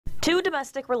Two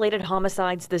domestic-related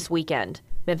homicides this weekend.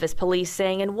 Memphis police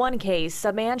saying in one case,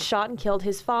 a man shot and killed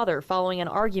his father following an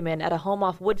argument at a home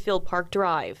off Woodfield Park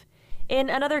Drive.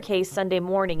 In another case Sunday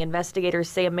morning, investigators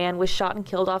say a man was shot and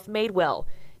killed off Madewell.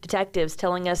 Detectives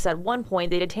telling us at one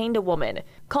point they detained a woman,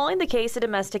 calling the case a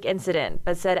domestic incident,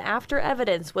 but said after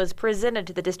evidence was presented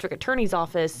to the district attorney's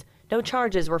office, no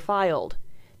charges were filed.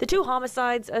 The two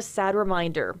homicides, a sad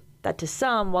reminder that to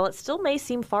some, while it still may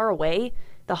seem far away,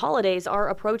 the holidays are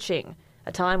approaching,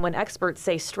 a time when experts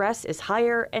say stress is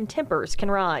higher and tempers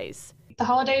can rise. The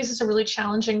holidays is a really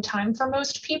challenging time for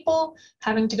most people,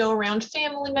 having to go around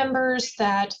family members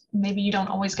that maybe you don't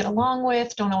always get along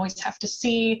with, don't always have to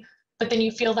see, but then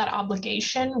you feel that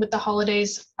obligation with the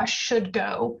holidays. I should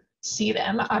go see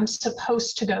them. I'm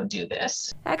supposed to go do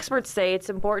this. Experts say it's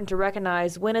important to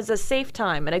recognize when is a safe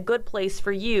time and a good place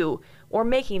for you, or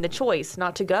making the choice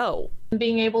not to go.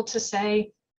 Being able to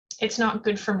say, it's not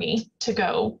good for me to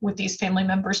go with these family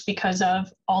members because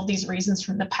of all these reasons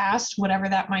from the past, whatever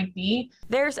that might be.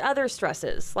 There's other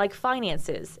stresses like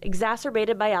finances,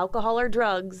 exacerbated by alcohol or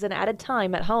drugs and added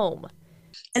time at home.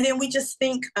 And then we just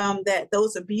think that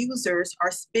those abusers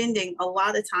are spending a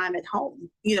lot of time at home,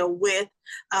 with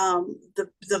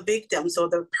the victims or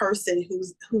the person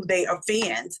who they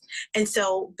offend. And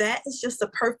so that is just a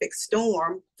perfect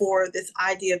storm for this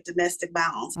idea of domestic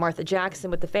violence. Martha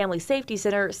Jackson with the Family Safety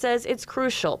Center says it's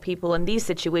crucial people in these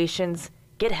situations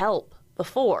get help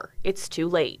before it's too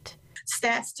late.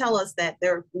 Stats tell us that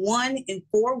there are 1 in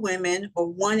 4 women or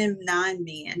 1 in 9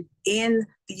 men in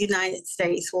the United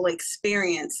States will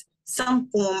experience some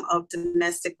form of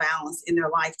domestic violence in their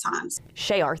lifetimes.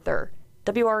 Shay Arthur,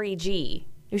 WREG,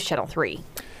 News Channel 3.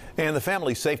 And the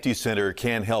Family Safety Center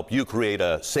can help you create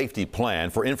a safety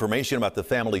plan. For information about the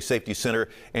Family Safety Center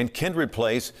and Kindred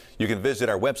Place, you can visit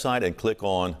our website and click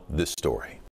on this story.